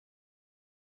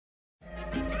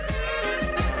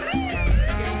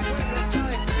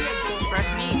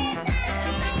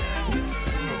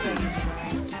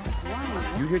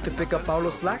here to pick up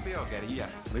Paulo's slack?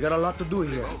 We got a lot to do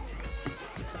here.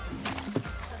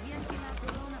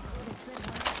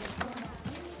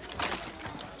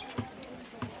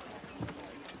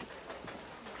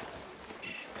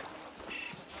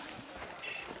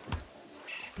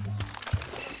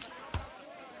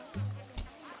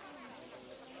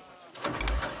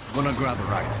 Gonna grab a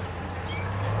ride.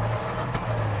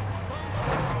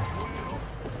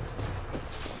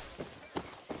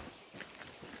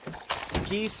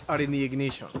 Keys are in the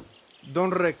ignition.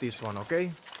 Don't wreck this one,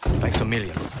 okay? Thanks a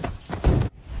million.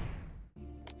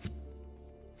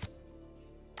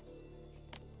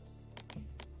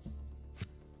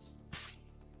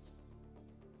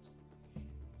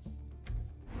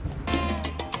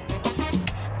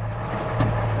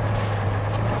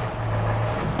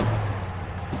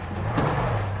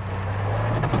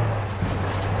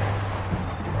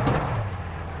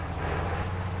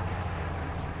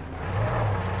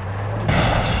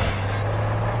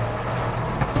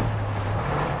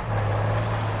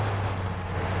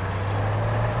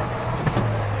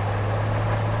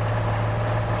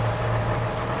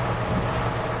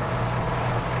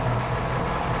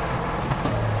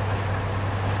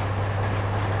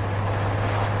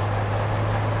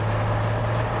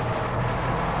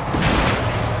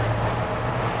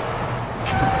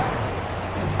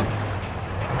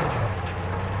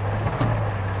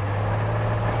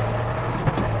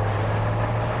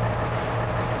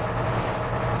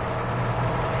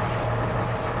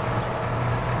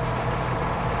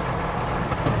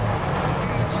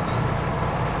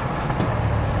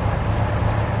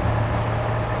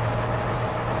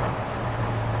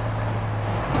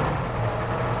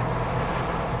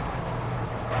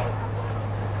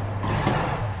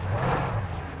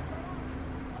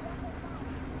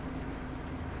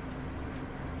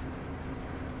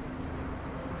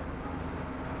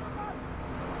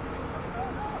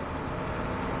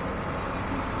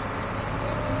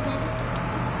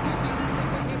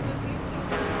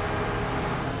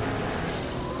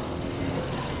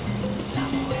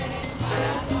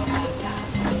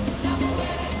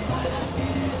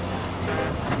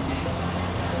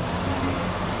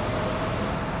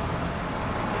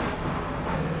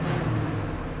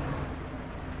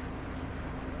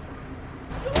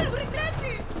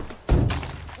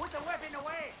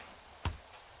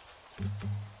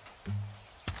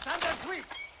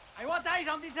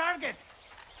 On the target.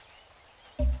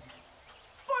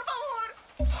 Por favor.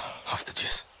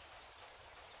 Hostages.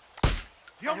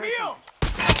 Dios mío.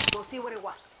 Go see what it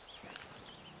was.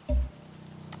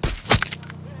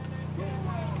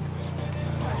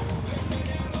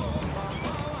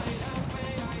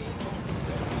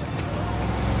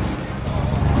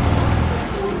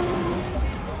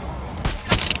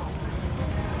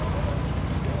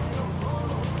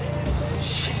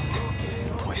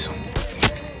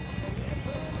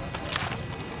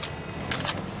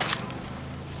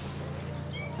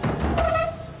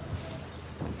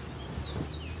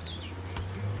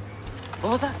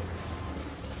 What was that?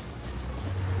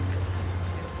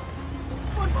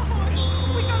 Por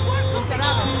favor. We got work something.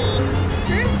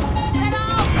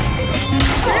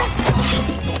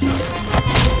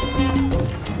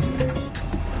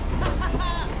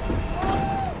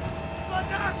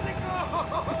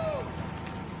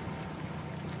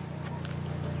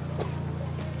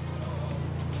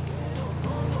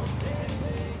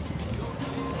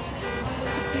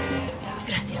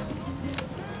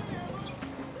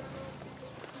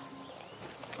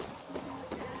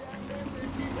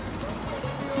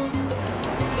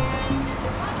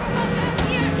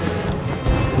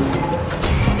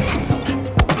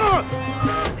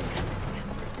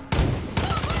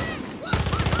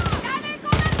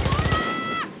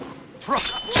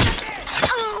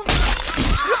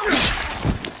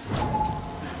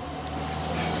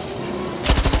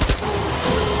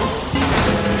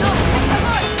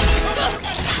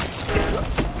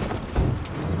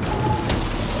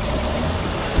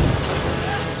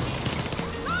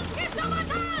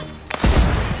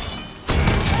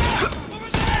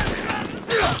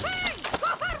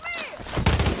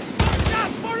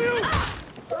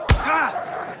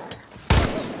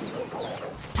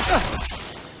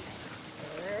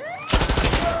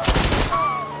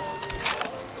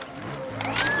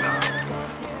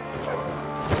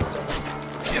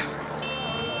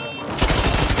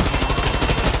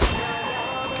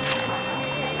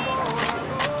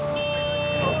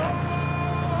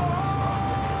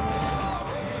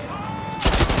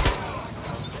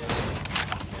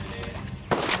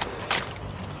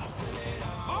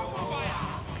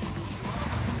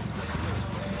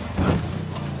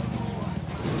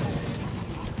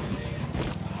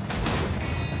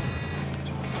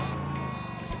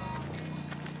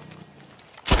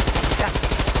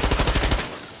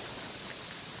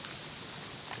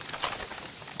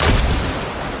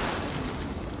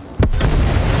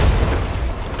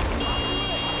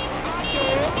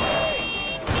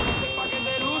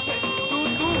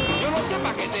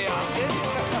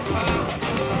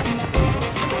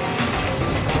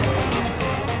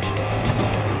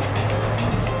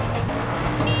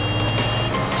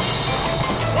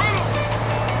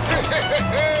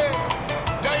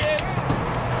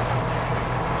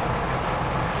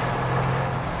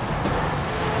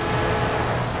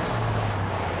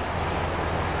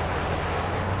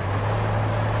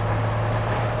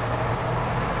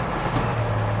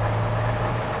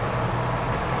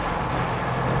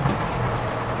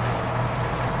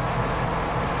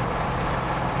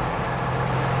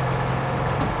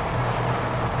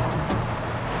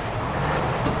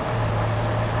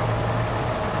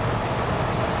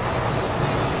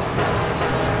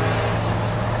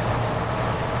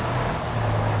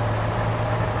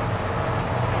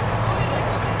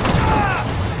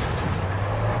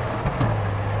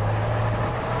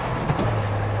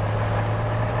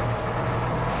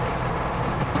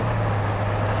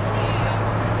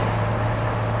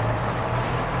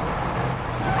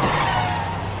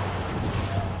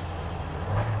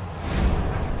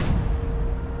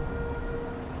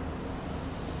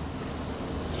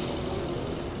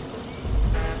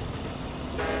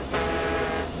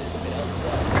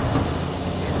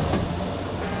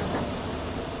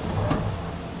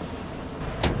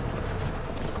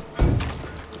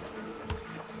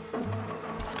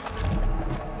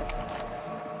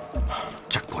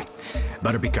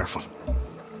 Better be careful.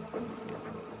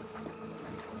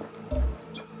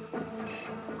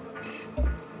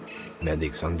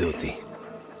 Medics on duty.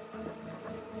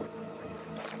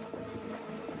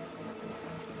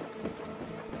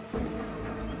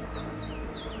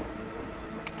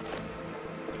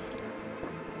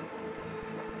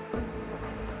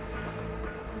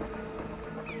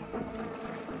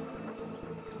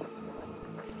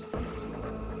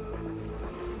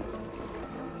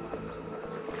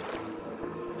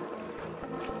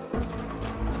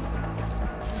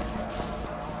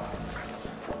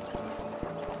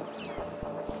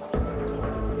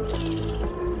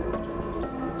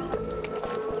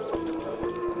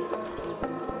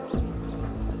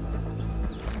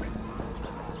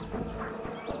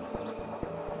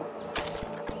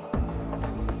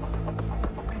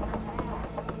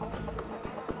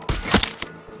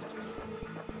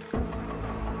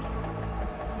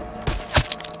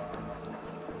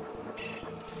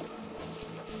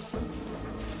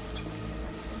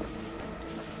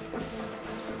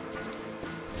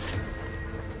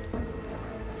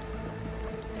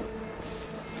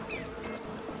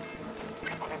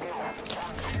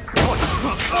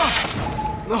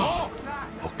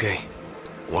 Okay.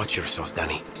 Watch yourself,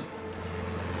 Danny.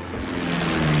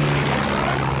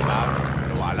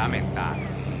 Lo va a lamentar.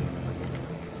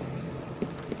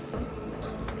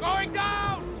 Going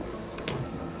down!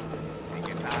 Hay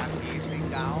que estar aquí, sit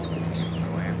down.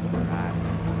 No es jugar.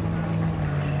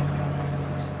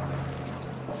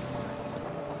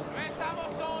 No estamos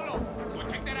solos. Go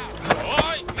check that out.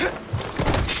 ¡Ay!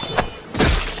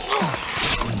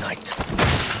 Good night.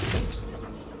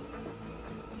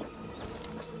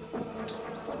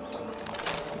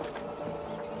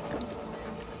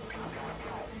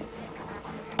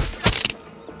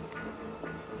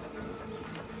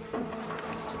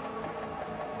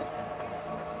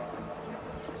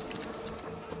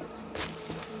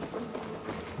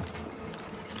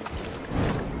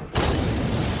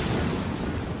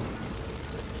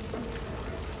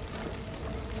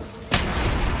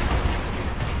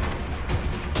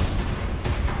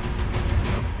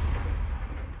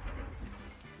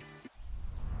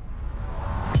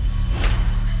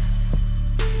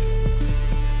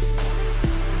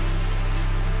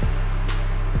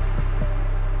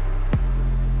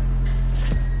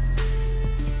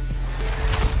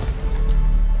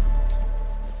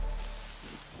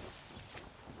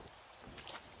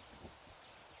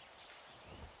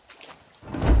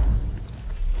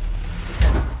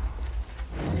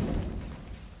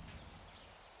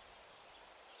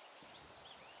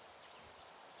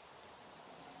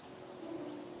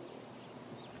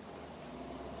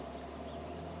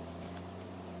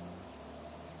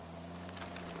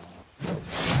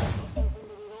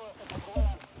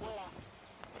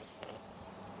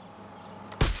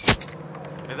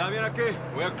 ¿Está bien aquí?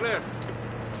 We're clear.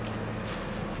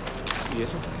 ¿Y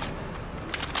eso?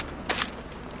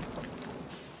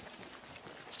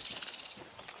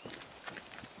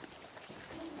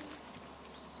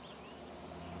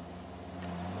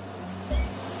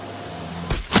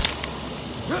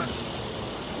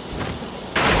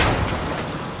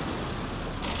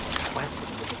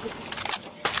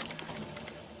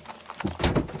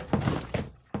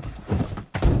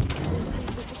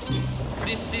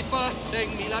 Disipaste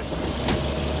en mi las...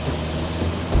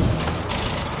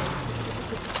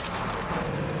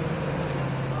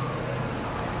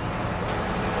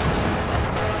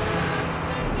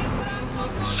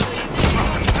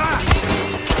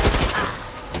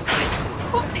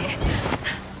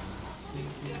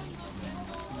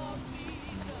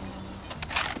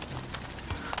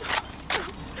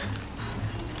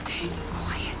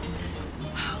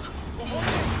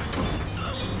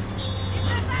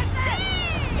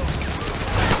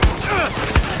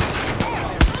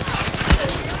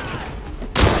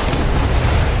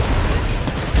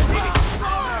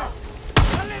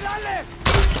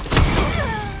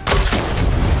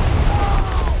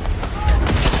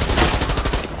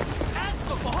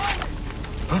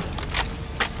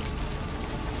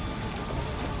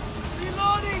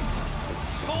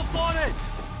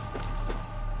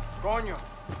 Coño.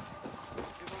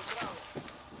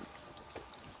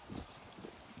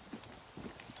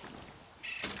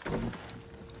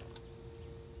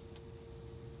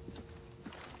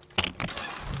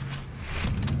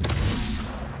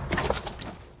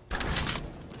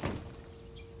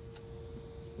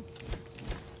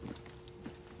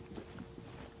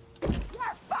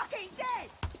 You're fucking dead!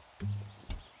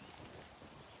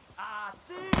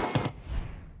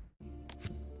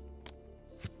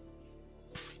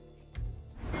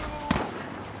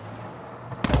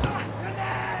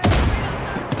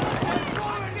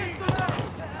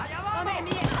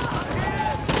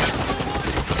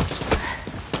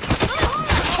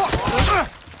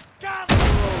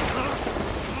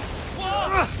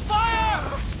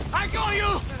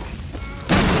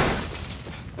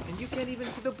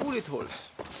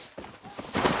 potholes.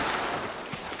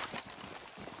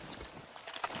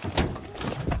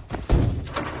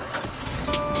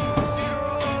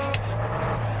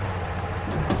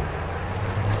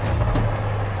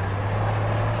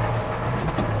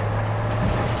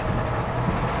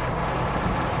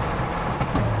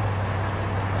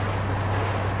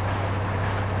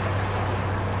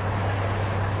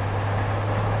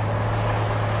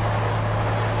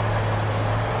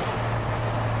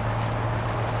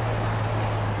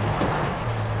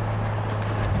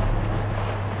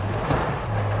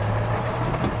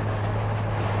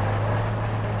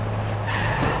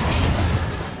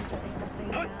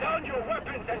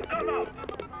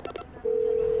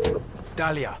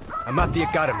 Talia, I'm at the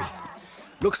academy.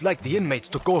 Looks like the inmates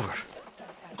took over.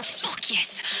 Oh, fuck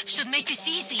yes. Should make this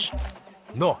easy.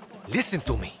 No, listen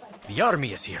to me. The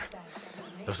army is here.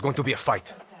 There's going to be a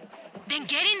fight. Then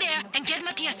get in there and get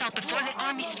Matias out before the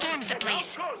army storms the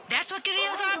place. That's what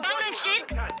guerrillas are about and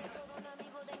shit.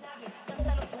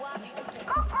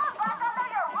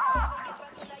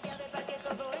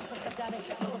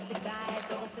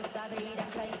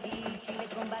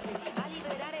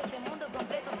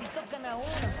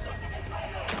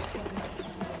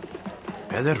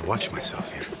 Better watch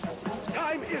myself here.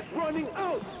 Time is running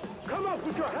out! Come up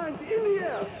with your hands in the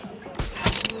air!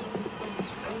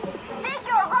 Take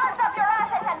your hands up your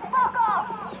asses and fuck off!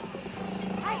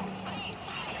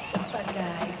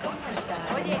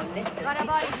 Oye,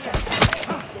 Carabao is here.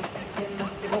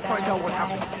 Go find out what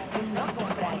happened.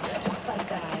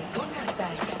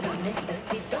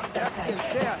 Quien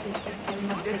sea,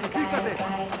 identifícate.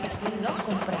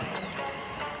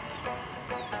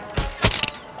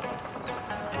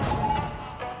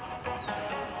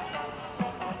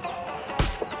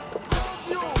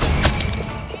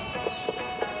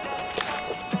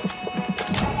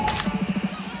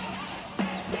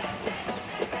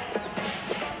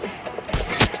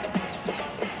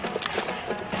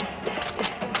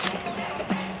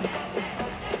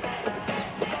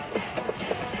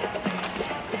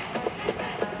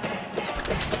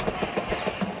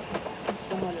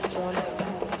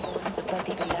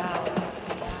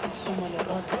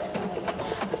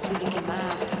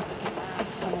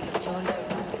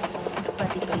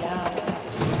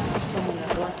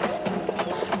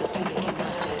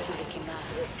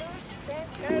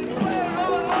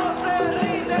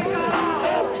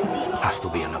 Has to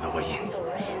be another way in.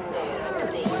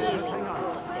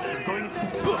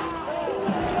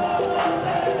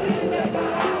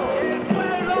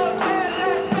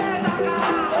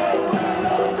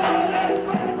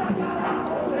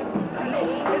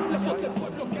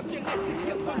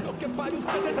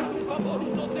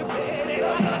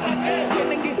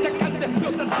 Tienen insacantes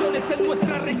explotaciones en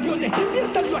nuestras regiones.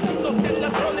 Inviertan aquí, no sean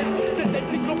ladrones. Desde el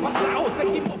siglo pasado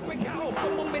seguimos pegados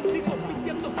como mendigos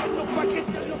pidiendo que nos paguen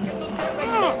ya lo que nos deben.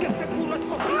 Que seguro es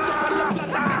poquito para la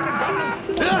plata que se ganan.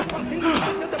 Por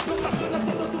circunstancias de explotación a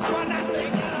todos sus panas.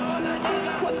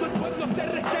 Cuando el pueblo se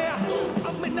restea,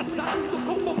 amenazando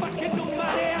con bombas que nos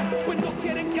marean. Pues no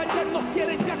quieren callarnos,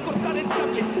 quieren ya cortar el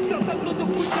cable. Tratando de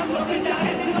ocultarlo, que ya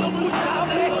es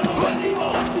inocultable.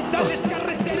 Hospitales,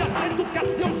 carreteras,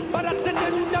 educación para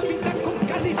tener una vida con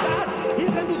calidad y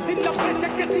reducir la brecha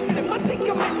que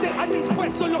sistemáticamente han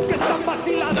impuesto los que están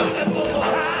vacilando en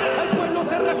Bogotá. El pueblo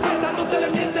se respeta, no se le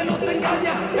miente, no se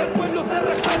engaña. El pueblo se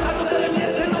respeta, no se le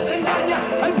miente, no se engaña.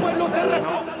 El pueblo se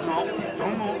respeta.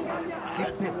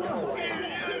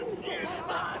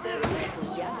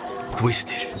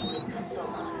 Twisted.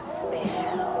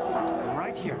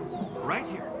 Right here. Right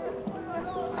here.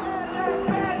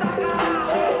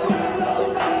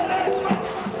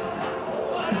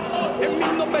 En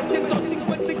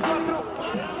 1954,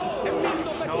 en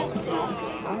 1954.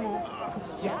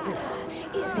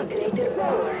 Is the greater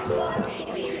war.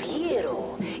 Viviero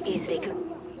is the...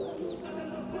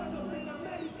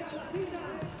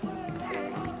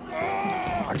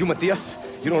 Are you Matias?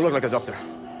 You don't look like a doctor.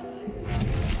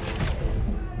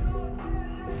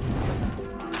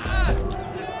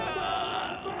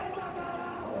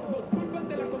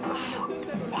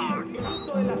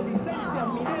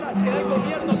 El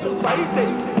gobierno de los países,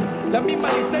 la misma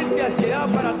licencia que da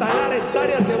para talar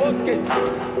hectáreas de bosques.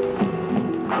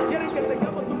 Quieren que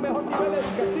tengamos un mejor nivel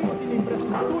educativo sin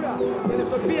infraestructura. Se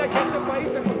les olvida que este país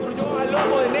se construyó a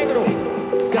lomo de negro.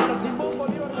 Que hasta Simón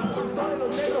Bolívar responsó de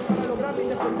los negros para lograr la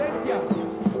independencia.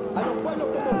 A los pueblos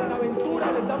como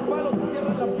Buenaventura les dan palos y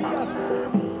cierran las vías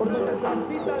por donde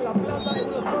transitan la plata de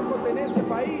los ojos en este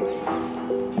país.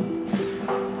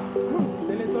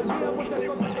 Se les olvida muchas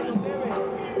cosas que nos deben.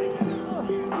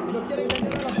 Y nos quieren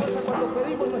ganar a la fuerza cuando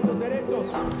pedimos nuestros derechos.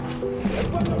 El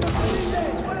pueblo no se rinde.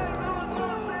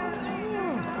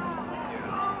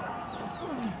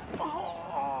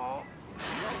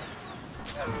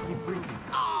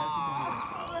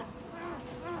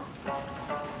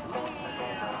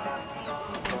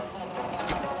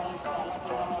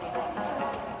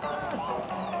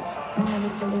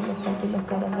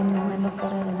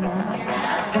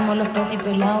 Somos los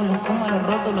petipelados, los como, los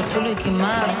rotos, los chulos y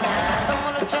quemados.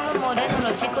 Somos los cholos morenos,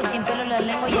 los chicos sin pelo en la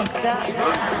lengua y ya está.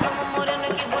 Somos morenos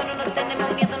y que bueno, no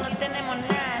tenemos miedo, no tenemos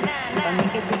nada. Para mí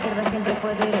que tu izquierda siempre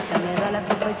fue derecha. Me da la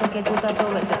sospecha que tú te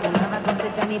aprovechas. Tú nada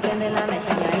cosecha ni prende la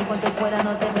mecha. Y ahí cuando fuera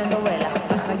no te prendo vela.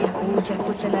 Baja y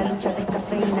escucha la lucha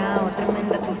descafeinado.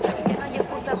 Tremenda trucha. Ya no hay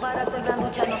excusa para hacer la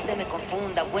ducha. No se me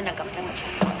confunda, buena capucha.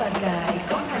 Papagay,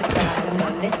 ¿cómo estás? No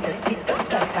necesito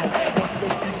estar high. Este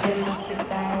sistema se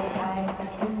cae.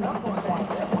 No comprar.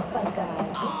 Papagay,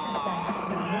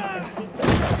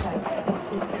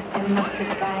 no se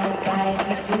cae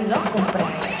si tú no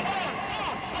compras.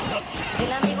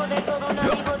 El amigo de todo, no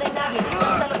amigo de nadie.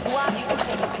 Úsalo suave y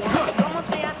úsalo clave. ¿Cómo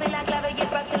se hace la clave y el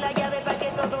pase la llave para que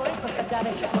todo esto se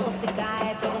acabe? Todo se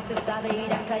cae, todo se sabe.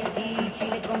 Irak y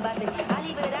Chile combate a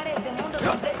liberar este mundo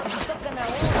completo. Si tocan a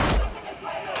uno.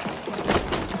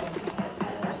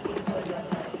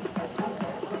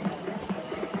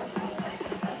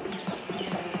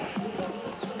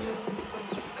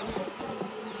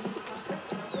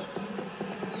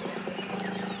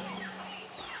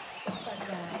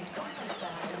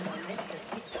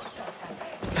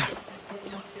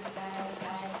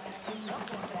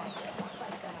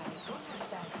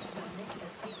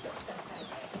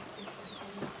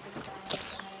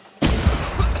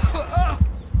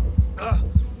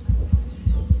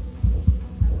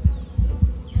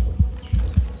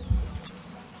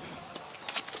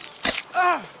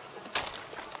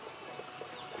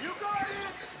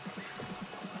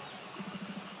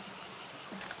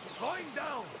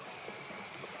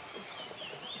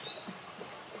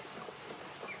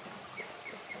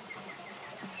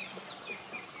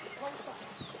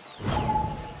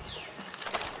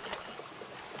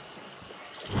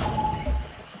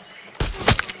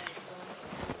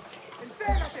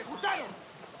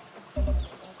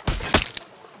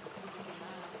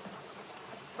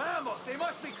 They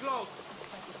must be close.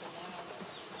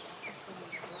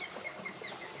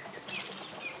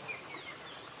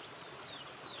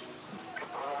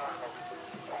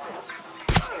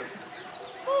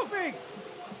 Moving!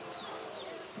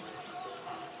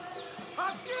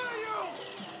 How dare you!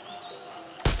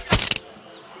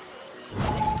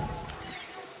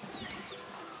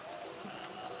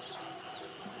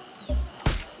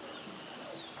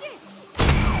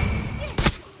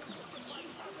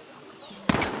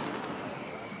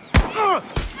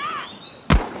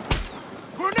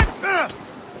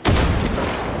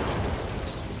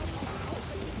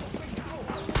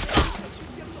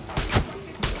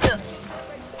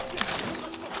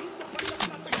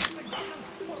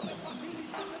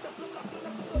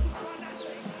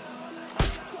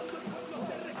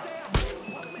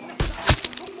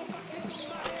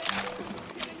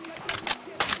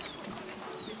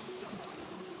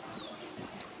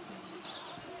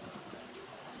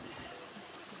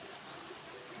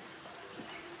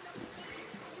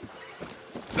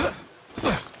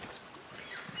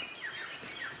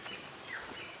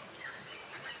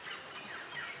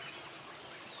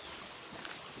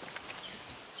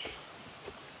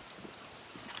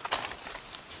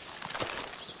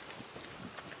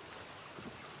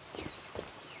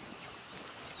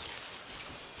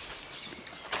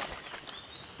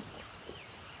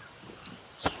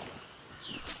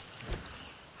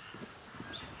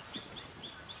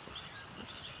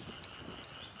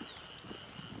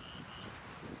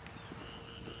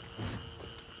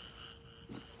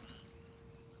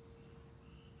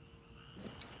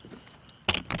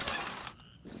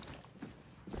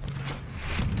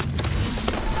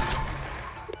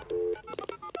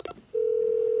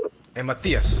 Hey,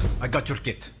 Matias, I got your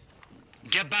kit.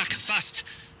 Get back, fast.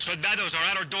 Soldados are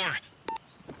at our door.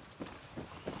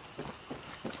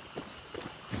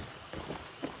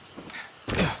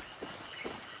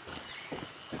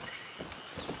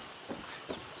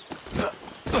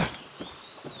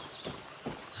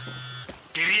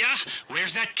 Guerrilla,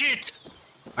 where's that kit?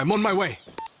 I'm on my way.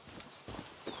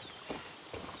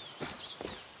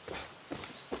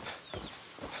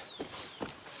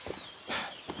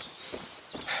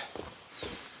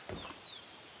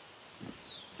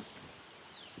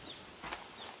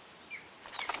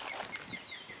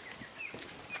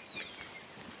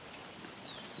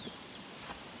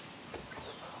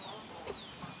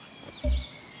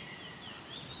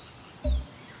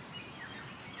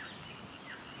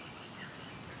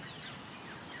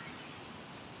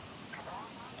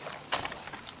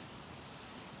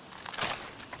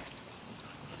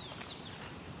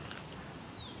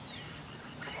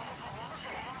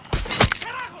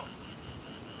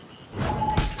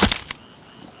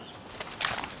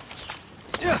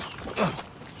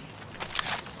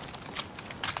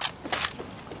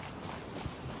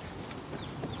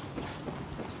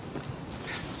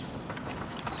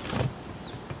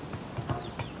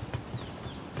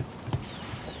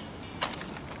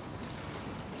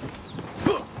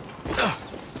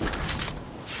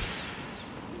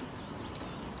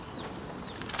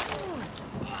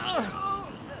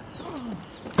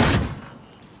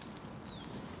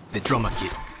 The drummer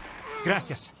kid.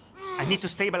 Gracias. I need to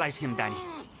stabilize him, Danny.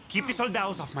 Keep the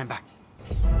soldados off my back.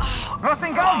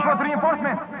 Losing ground for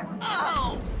reinforcements.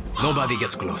 Nobody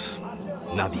gets close.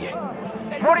 Nadie.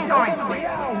 More incoming.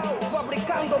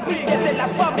 Fabricando billetes de la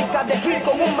fábrica de Gil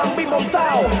con un mambí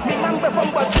montado. Mi mambe fue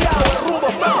embarqueado, el rumbo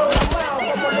está programado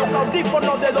como los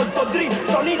audífonos de Dr. Dre,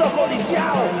 sonido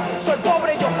codiciado. Soy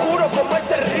pobre y oscuro como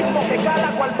este ritmo que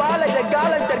cala cual bala y de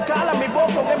gala intercala mi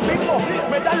voz con el mismo.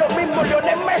 Me da lo mismo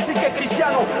Lionel Messi que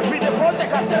Cristiano. Mi deporte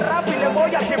es hacer rap y le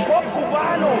voy a hip hop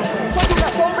cubano. Soy una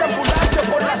sombra ambulante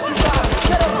por la ciudad.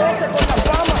 Quiero roce con la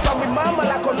fama, pa' mi mamá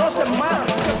la conocen más.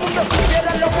 Que el mundo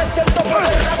supiera lo que siento por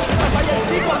el rap. Vaya en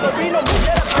sí cuando vino me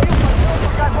hubiera caído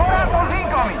un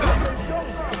incoming.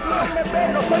 me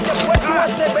ve, no soy de puesto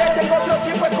USB, tengo otro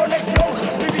tipo de conexión.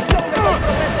 Mi visión me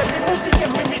compromete, mi música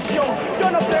es mi misión. Yo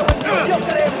no creo en Dios, yo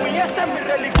creo en mí, esa es mi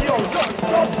religión.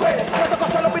 Yo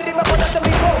toco solo mi rima, ponerte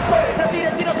mi golpe.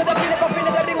 Retiren si no se define con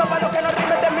fines de rima, para los que no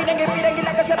rimen terminen y miren. Y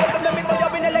la que se pongan de mí, pues yo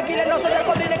vine el equile. No soy el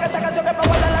codine, que esta canción que pa'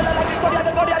 guardar la historia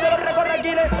de gloria de los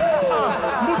recorreguiles.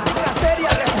 Música seria,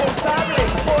 responsable,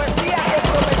 poesía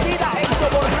comprometida e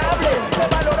insobornable. De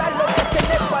valorar lo que es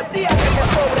tener partida que me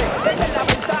sobre. Esa es la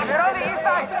ventaja.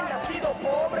 He nacido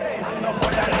pobre. Ando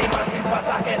por la rima sin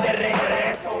pasaje de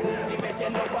regreso. Y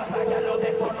metiendo pasaje a lo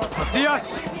desconocido. Matias,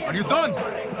 are you done?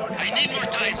 I need more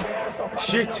time.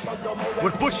 Shit,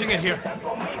 we're pushing it here.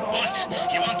 What?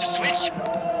 You want to switch?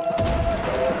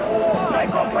 No hay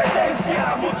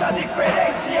competencia, mucha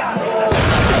diferencia.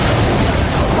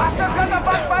 Faster than the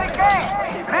back barricade.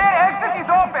 Rear exit is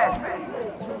open.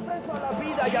 A la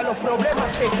vida y a los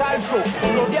problemas que calzo,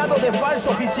 rodeado de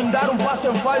falsos y sin dar un paso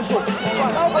en falso.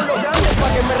 Bajado con los grandes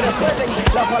para que me respeten.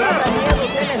 La palabra miedo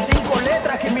tiene 5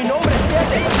 letras y mi nombre es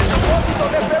 7. El propósito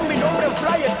de ver mi nombre en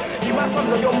flyer. Y más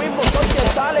cuando yo mismo soy quien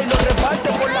sale y lo reparte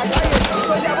por la calle.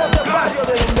 Soy la voz del barrio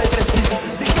de donde crecí.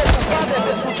 Dije tu padre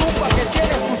de su tumba que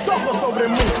tiene sus ojos sobre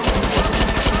mí.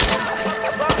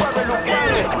 Vamos a beluquear.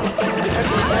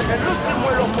 El último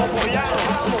de los mocoyanos.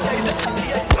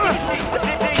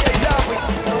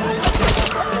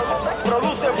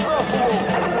 Produce prófugo.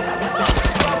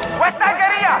 West Side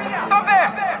guerrilla. Stop there.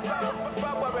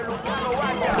 Vamos a beluquear,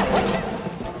 vaya.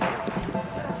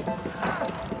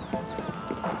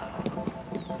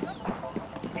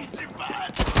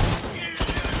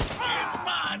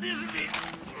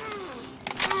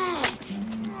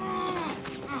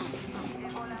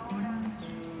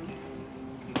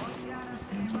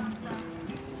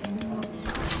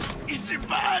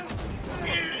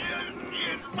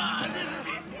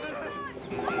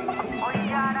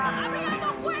 ¡Abriendo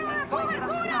fuego de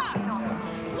cobertura!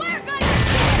 ¡We're gonna...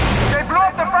 They blew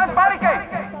up the front barricade.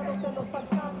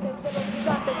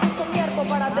 Uso mi arco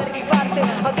para derribarte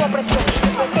a tu opresión.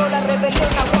 Empezó la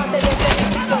rebelión, aguante desde el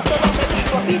inicio. Solo me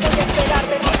dijo, pido y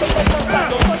esperarte, no estoy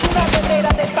descansando. Soy una guerrera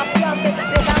desafiante,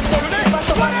 delante de mi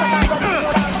paso vas ganando al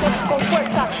ignorante. Con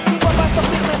fuerza, sigo a paso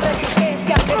firme en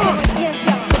resistencia. De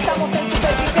conciencia, estamos en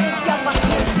supervivencia.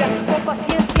 Paciencia, con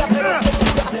paciencia, pero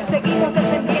segura. Seguimos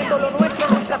defendiendo lo nuestro,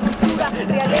 nuestra cultura,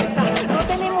 realeza. No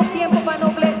tenemos tiempo para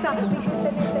nobleza. Mi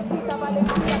gente necesita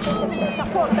valentía, esa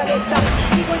fortaleza.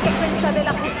 Sigo en defensa de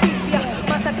la justicia,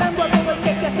 masacrando a todo el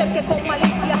que se acerque con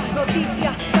malicia.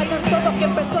 Noticias, salgan todos que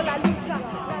empezó la lucha.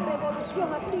 La revolución,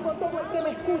 activo todo el que me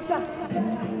escucha.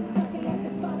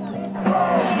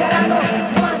 Yaranos,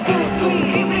 1, 2, 3,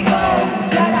 here we go.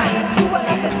 Yara, suban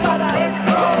las espadas, let's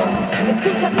go.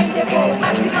 Escucha quién llegó,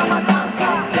 máxima matanza.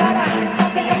 Yara,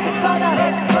 saquen las espadas,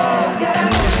 let's go.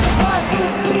 Yaranos, 1,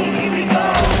 2, 3, here we go.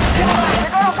 Yara,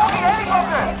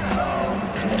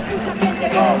 escucha quién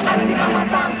llegó, máxima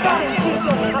matanza.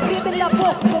 Sencillo, aprieten la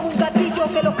voz como un gatillo,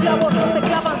 que los clavos no se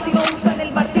clavan si no usan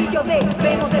el martillo.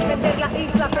 Debemos defender la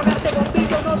isla con arte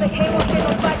bombillo. No dejemos que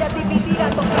nos vaya a dividir a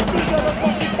los castillos. Los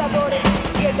conquistadores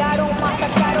llegaron,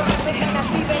 masacraron, indígenas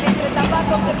viven entre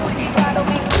tabacos que cultivaron.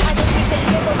 En años y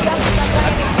secretos ya se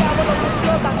traen esclavos, los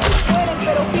explotan, mueren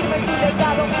pero firmen su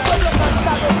legado. Mi pueblo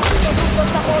cansado, los mundos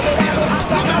apoderados,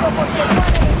 agarrado porque no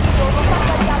han elegido, nos han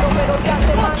callado pero ya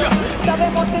se van.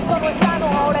 Sabemos que esto no es sano,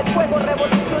 ahora el fuego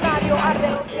revolucionario arde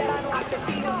los tiranos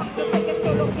asesinos. Yo sé que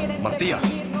solo quieren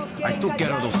Matias, I took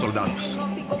care of those soldados.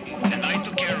 And I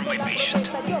took care of my patient.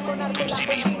 Come see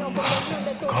me.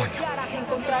 Coño.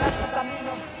 Encontrarás tu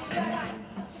camino.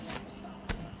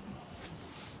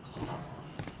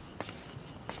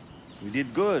 We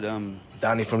did good.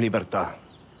 Danny from Libertad.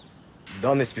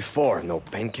 Done this before, no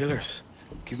painkillers.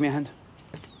 Give me a hand.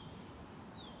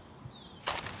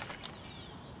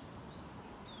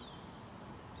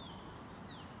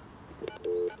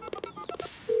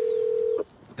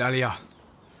 Dalia.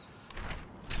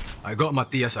 I got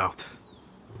Matias out.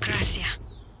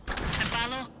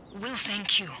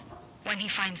 thank you when he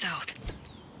finds out.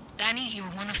 Danny,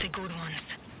 you're one of the good ones.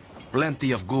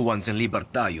 Plenty of good ones in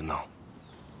Libertad, you know.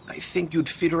 I think you'd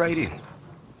fit right in.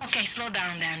 Okay, slow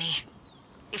down, Danny.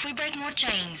 If we break more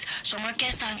chains, show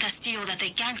Marquesa and Castillo that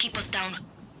they can't keep us down,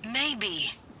 maybe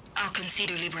I'll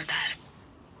consider Libertad.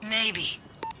 Maybe.